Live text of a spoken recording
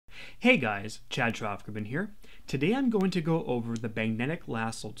Hey guys, Chad Trofgerman here. Today I'm going to go over the magnetic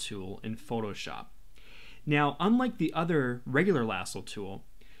lasso tool in Photoshop. Now, unlike the other regular lasso tool,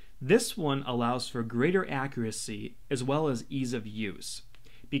 this one allows for greater accuracy as well as ease of use.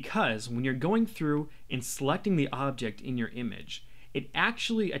 Because when you're going through and selecting the object in your image, it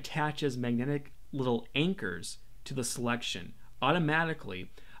actually attaches magnetic little anchors to the selection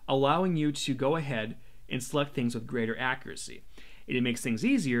automatically, allowing you to go ahead and select things with greater accuracy. It makes things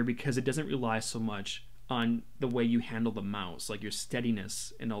easier because it doesn't rely so much on the way you handle the mouse, like your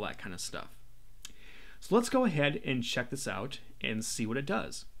steadiness and all that kind of stuff. So let's go ahead and check this out and see what it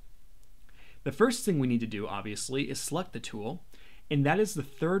does. The first thing we need to do, obviously, is select the tool, and that is the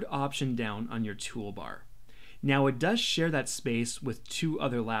third option down on your toolbar. Now, it does share that space with two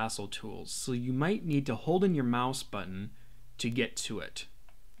other lasso tools, so you might need to hold in your mouse button to get to it,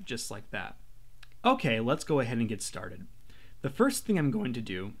 just like that. Okay, let's go ahead and get started. The first thing I'm going to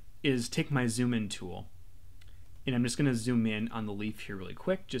do is take my zoom in tool, and I'm just going to zoom in on the leaf here really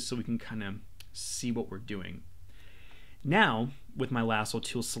quick just so we can kind of see what we're doing. Now, with my lasso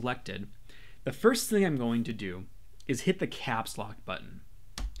tool selected, the first thing I'm going to do is hit the caps lock button.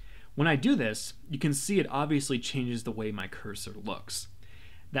 When I do this, you can see it obviously changes the way my cursor looks.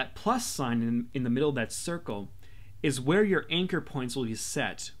 That plus sign in the middle of that circle is where your anchor points will be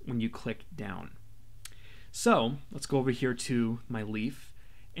set when you click down. So let's go over here to my leaf,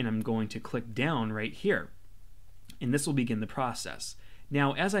 and I'm going to click down right here, and this will begin the process.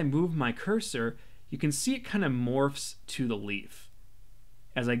 Now, as I move my cursor, you can see it kind of morphs to the leaf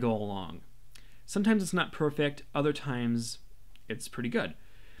as I go along. Sometimes it's not perfect, other times it's pretty good.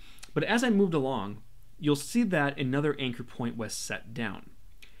 But as I moved along, you'll see that another anchor point was set down.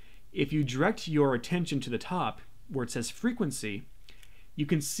 If you direct your attention to the top where it says frequency, you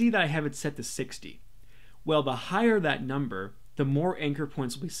can see that I have it set to 60. Well, the higher that number, the more anchor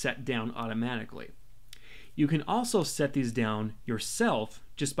points will be set down automatically. You can also set these down yourself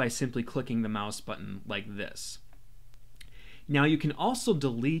just by simply clicking the mouse button like this. Now, you can also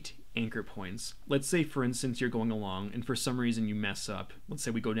delete anchor points. Let's say, for instance, you're going along and for some reason you mess up. Let's say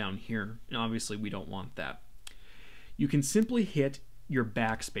we go down here, and obviously we don't want that. You can simply hit your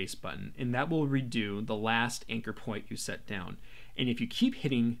backspace button, and that will redo the last anchor point you set down. And if you keep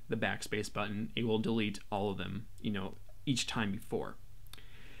hitting the backspace button, it will delete all of them, each time before.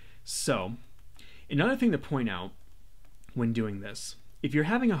 So, another thing to point out when doing this, if you're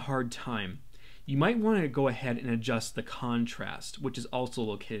having a hard time, you might want to go ahead and adjust the contrast, which is also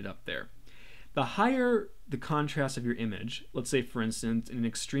located up there. The higher the contrast of your image, let's say for instance, in an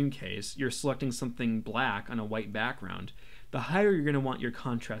extreme case, you're selecting something black on a white background, the higher you're going to want your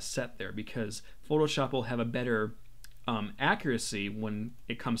contrast set there, because Photoshop will have a better accuracy when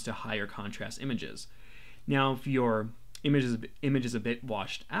it comes to higher contrast images. Now, if your image is a bit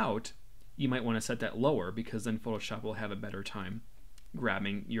washed out, you might want to set that lower, because then Photoshop will have a better time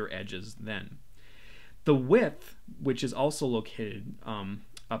grabbing your edges then. The width, which is also located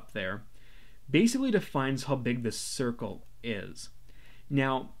up there, basically defines how big this circle is.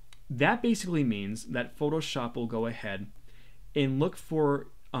 Now, that basically means that Photoshop will go ahead and look for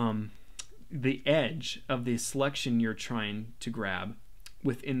the edge of the selection you're trying to grab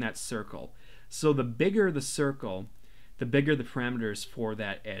within that circle. So the bigger the circle, the bigger the parameters for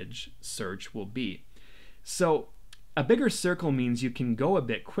that edge search will be. So a bigger circle means you can go a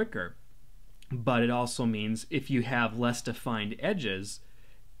bit quicker, but it also means if you have less defined edges,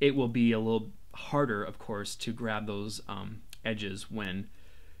 it will be a little harder, of course, to grab those edges when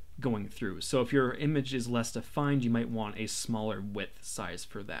going through. So if your image is less defined, you might want a smaller width size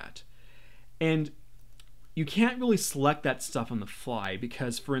for that. And you can't really select that stuff on the fly,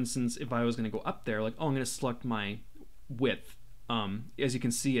 because, for instance, if I was going to go up there, like, oh, I'm going to select my width. As you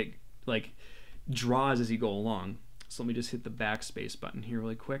can see, it like draws as you go along. So let me just hit the backspace button here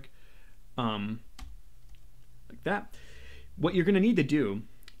really quick. Like that. What you're going to need to do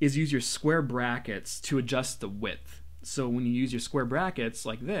is use your square brackets to adjust the width. So when you use your square brackets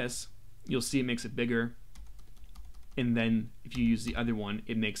like this, you'll see it makes it bigger, and then if you use the other one,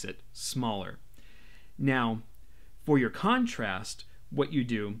 it makes it smaller. Now, for your contrast, what you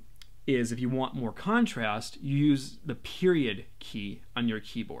do is, if you want more contrast, you use the period key on your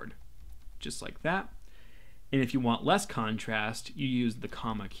keyboard, just like that. And if you want less contrast, you use the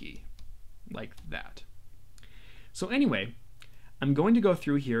comma key, like that. So anyway, I'm going to go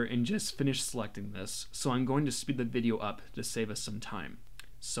through here and just finish selecting this, so I'm going to speed the video up to save us some time.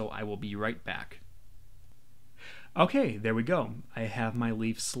 So I will be right back. Okay, there we go. I have my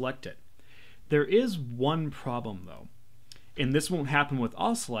leaf selected. There is one problem though, and this won't happen with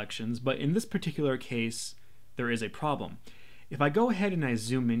all selections, but in this particular case, there is a problem. if I go ahead and I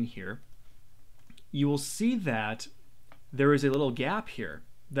zoom in here, you will see that there is a little gap here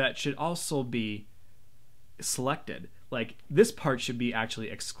that should also be selected. Like this part should be actually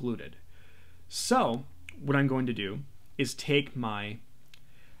excluded. So what I'm going to do is take my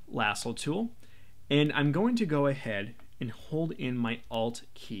lasso tool and I'm going to go ahead and hold in my Alt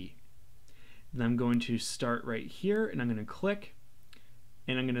key. Then I'm going to start right here and I'm going to click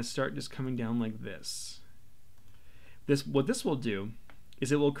and I'm going to start just coming down like this. What this will do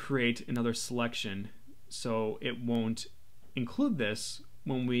is it will create another selection, so it won't include this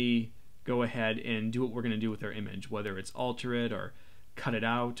when we go ahead and do what we're going to do with our image, whether it's alter it or cut it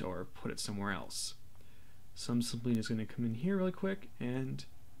out or put it somewhere else. So I'm simply just going to come in here really quick and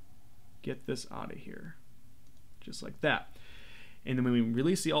get this out of here, just like that. And then when we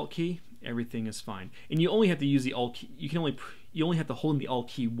release the Alt key, everything is fine. And you only have to use the Alt key. You only have to hold in the Alt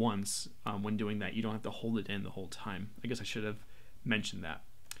key once when doing that. You don't have to hold it in the whole time. I guess I should have mentioned that.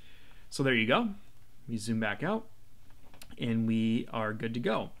 So there you go. We zoom back out, and we are good to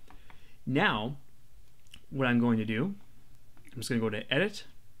go. Now, what I'm going to do, I'm just going to go to Edit,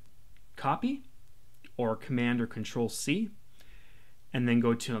 Copy, or Command or Control C, and then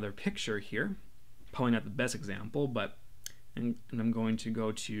go to another picture here. Probably not the best example, but and I'm going to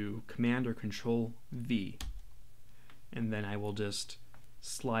go to Command or Control V, and then I will just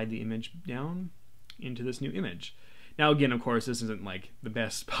slide the image down into this new image. Now again, of course, this isn't like the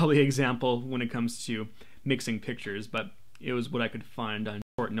best probably example when it comes to mixing pictures, but it was what I could find on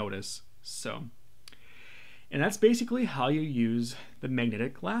short notice. So, and that's basically how you use the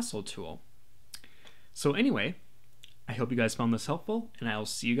magnetic lasso tool. So anyway, I hope you guys found this helpful, and I'll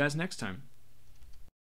see you guys next time.